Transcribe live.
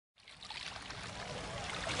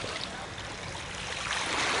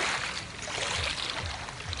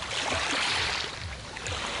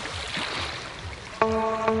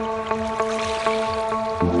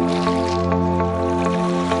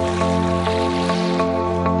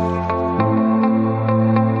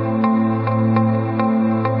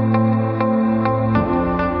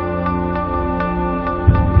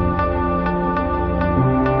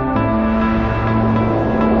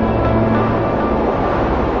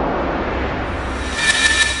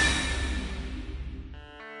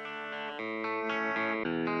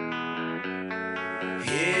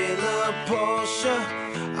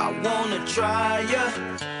try ya.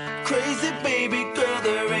 Crazy baby girl,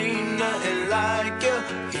 there ain't nothing like ya.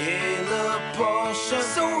 Hey, little Portia,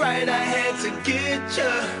 so right I had to get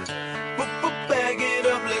ya. Bag it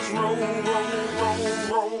up, let's roll, roll, roll,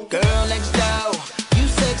 roll. Girl next door, you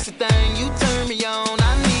sexy thing, you turn me on.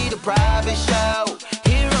 I need a private show.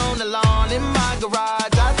 Here on the lawn in my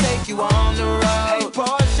garage, I'll take you on the road. Hey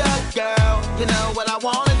Portia, girl, you know what I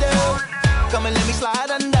wanna do. Come and let me slide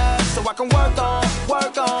under, so I can work on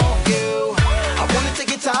you. I wanna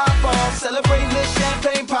take your top off, celebrate this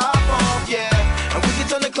champagne pop off, yeah. And we can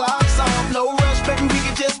turn the clocks off, no rush, baby, we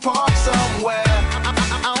can just park somewhere.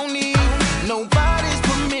 I don't need nobody's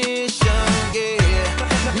permission,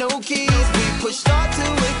 yeah. No keys, we push start to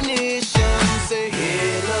ignition. Say,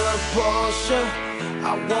 hey, love Portia,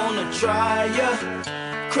 I wanna try ya.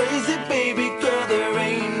 Crazy baby girl, there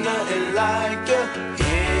ain't nothing like ya.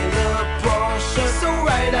 Hey, love Portia, so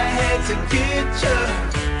right I had to get ya.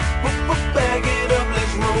 Bag it up,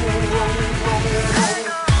 let's roll, roll, roll, roll.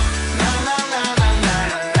 Na na na na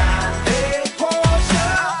na na. Hey Portia,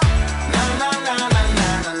 na na na na na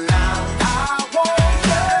na na. I want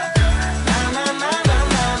ya. Na na na na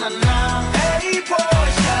na na na. Hey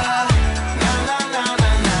Portia, na na na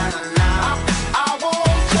na na na na. I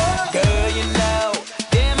want ya. Girl, you know,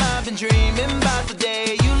 damn, I've been dreaming about the day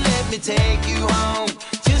you let me take you home,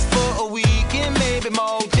 just for a week and maybe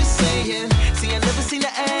more. Just saying, see, I never seen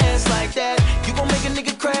an ass like that. You gon' make a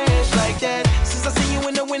nigga crash like that. Since I seen you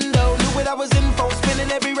in the window, knew what I was in for,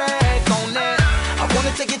 spinning every rag on that. I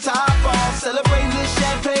wanna take your top off, celebrate this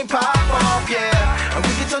champagne pop off, yeah. And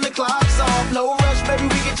we can turn the clocks off, no rush, baby,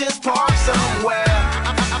 we can just park somewhere.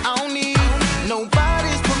 I don't need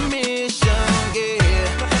nobody's permission,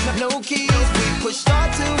 yeah. No keys, we push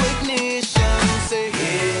start to ignition. Say,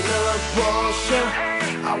 hey, love Portia,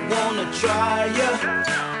 I wanna try ya.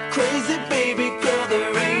 Crazy baby girl,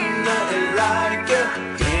 there ain't nothing like ya.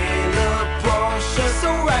 Hey, love Portia, so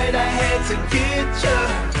right I had to get ya.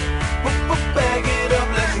 Bag it up,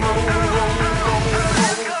 let's roll, roll, roll, roll.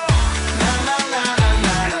 Na na na na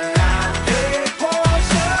na na na. Hey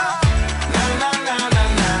Portia, na na na na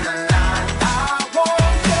na na na. I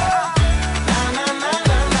want ya. Na na na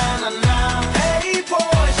na na na na. Hey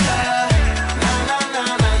Portia, na na na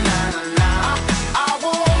na na na na. I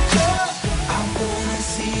want ya. I wanna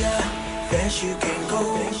see ya fast you can go.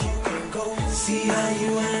 See how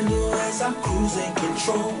you handle as I cruise and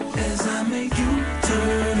control, as I make you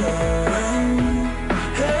turn around.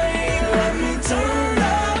 Hey, let me turn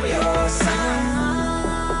up your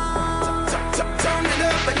sound. Turn it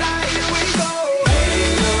up and now here we go. Hey,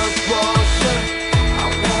 love Portia, I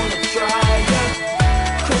wanna try ya.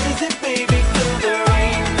 Crazy baby girl, there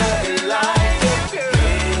ain't nothing like ya.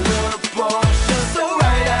 Hey, love Portia, so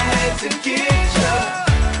right I had to get ya.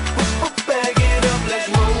 Bag it up, let's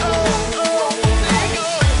roll, roll, roll.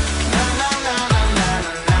 Na na na na na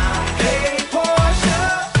na na. Hey Portia,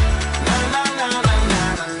 na na na na na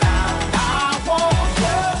na na. I want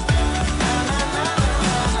ya. Na na na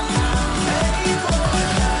na na na. Hey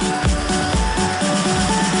Portia.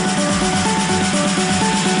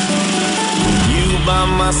 You by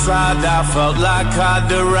my side, I felt like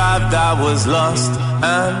I'd arrived. I was lost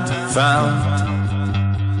and found.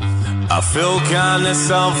 I feel kinda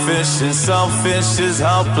selfish, and selfish is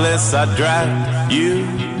helpless. I drag you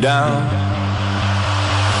down.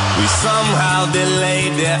 We somehow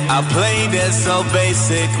delayed it, I played it so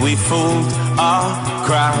basic. We fooled our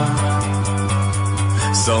crowd.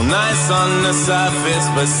 So nice on the surface,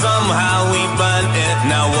 but somehow we burnt it.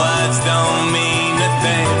 Now words don't mean a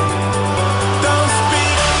thing. Don't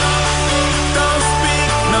speak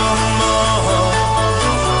no more,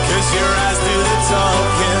 'cause your eyes do the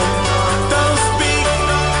talking. Don't speak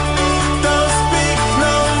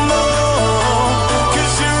no more,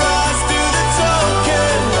 'cause your eyes do the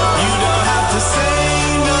talking. You don't have to say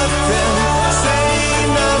nothing,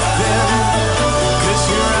 'cause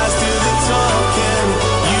your eyes do the talking.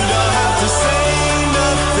 You don't have to say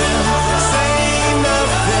nothing,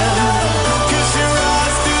 'cause your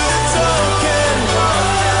eyes do the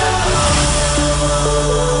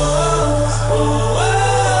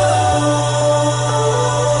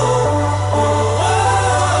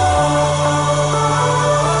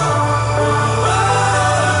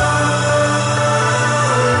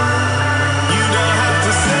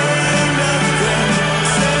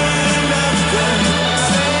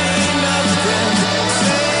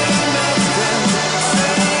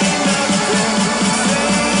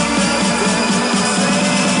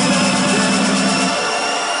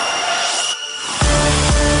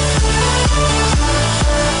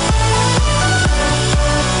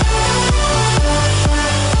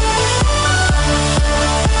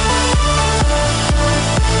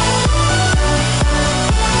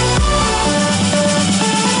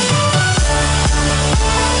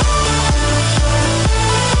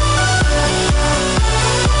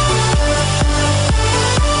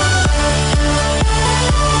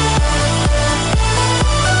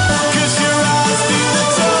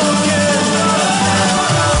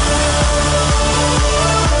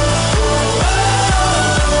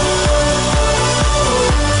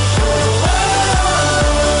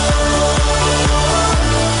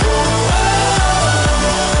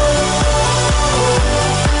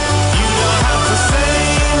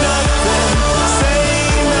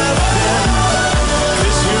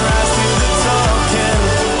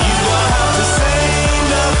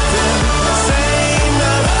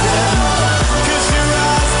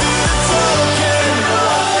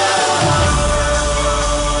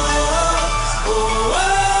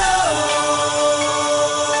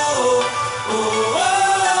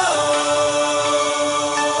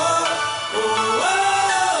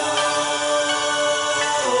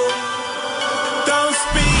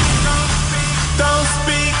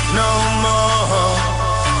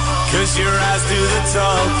 'cause your eyes do the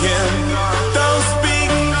talking. Don't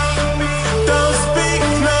speak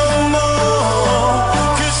no more,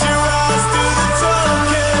 'cause your eyes do the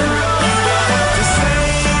talking. You don't have to say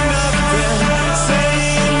nothing,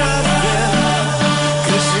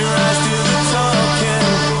 'cause your eyes do the talking.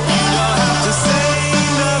 You don't have to say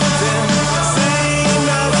nothing,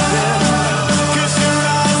 'cause your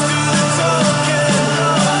eyes do the talking.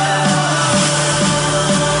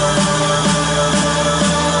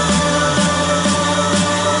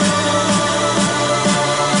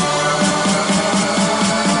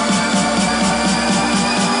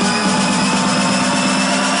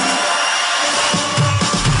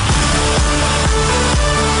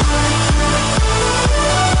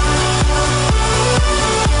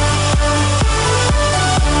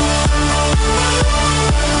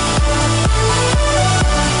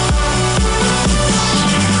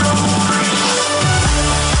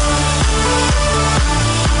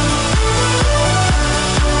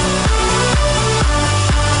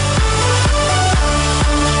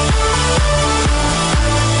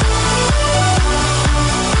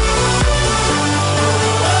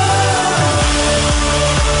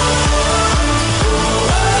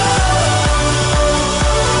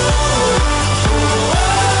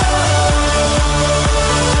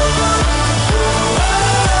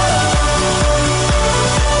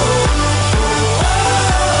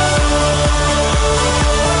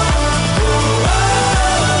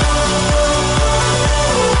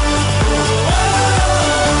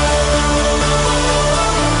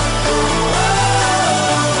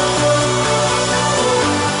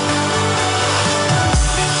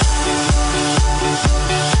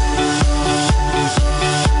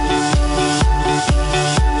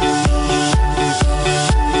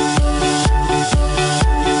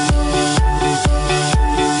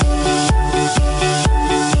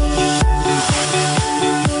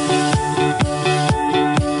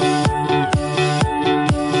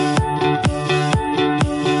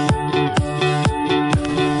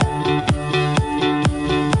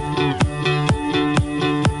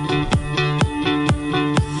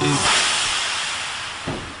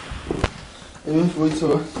 Voll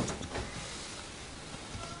so.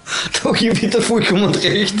 Da gebe ich dir vollkommen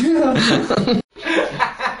recht. Ja.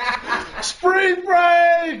 Spring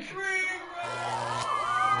Break!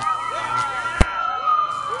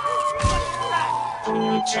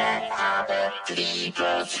 Guten Abend, liebe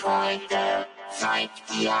Freunde, seid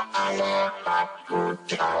ihr alle mal gut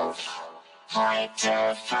drauf? Heute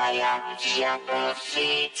feiern wir eine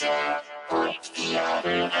Fete und wir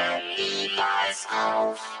hören niemals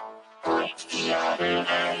auf. Und wir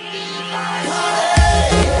hören niemals auf.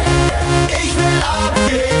 Ich will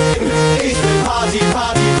abgehen, ich will Party,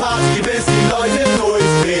 Party, Party, bis die Leute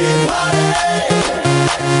durchdrehen.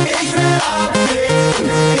 Ich will abgehen,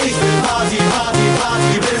 ich will Party, Party,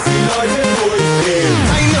 Party, bis die Leute durchdrehen.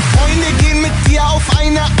 Deine Freunde gehen mit dir auf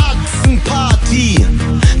eine Achsenparty.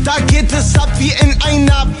 Da geht es ab wie in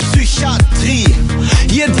einer Psychiatrie.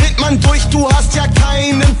 Hier dreht man durch, du hast ja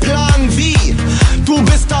keinen Plan wie. Du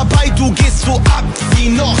bist dabei, du gehst so ab wie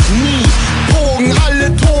noch nie. Bogen,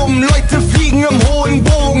 alle toben, Leute fliegen im hohen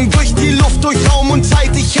Bogen durch die Luft, durch Raum und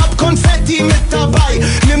Zeit. Ich hab Konfetti mit dabei,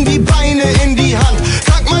 nimm die Beine in die Hand.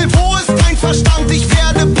 Sag mal, wo ist dein Verstand? Ich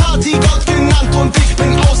werde Partygott genannt und ich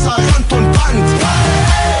bin außer Rand und Band.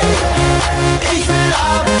 Ich will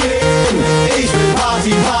abgehen, ich will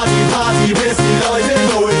Party, Party, Party, bis die Leute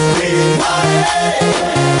durchdrehen.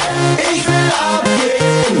 Ich will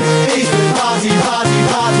abgehen, ich will Party, Party,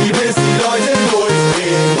 Party, bis die Leute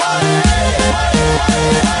durchdrehen.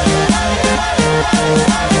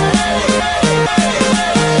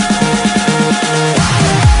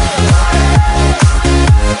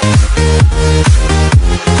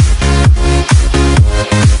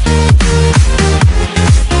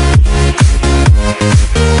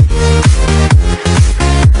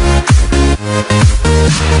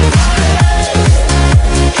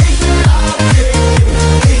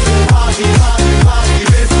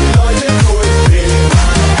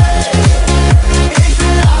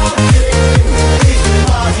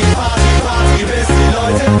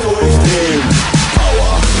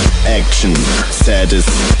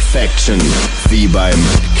 Satisfaction, wie beim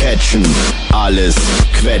Catchen, alles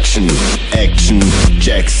quetschen, Action,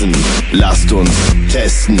 Jackson, lasst uns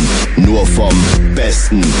testen, nur vom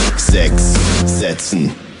Besten, 6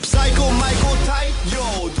 Sätzen. Psycho, Maiko, Tight,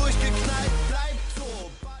 yo, durchgeknallt.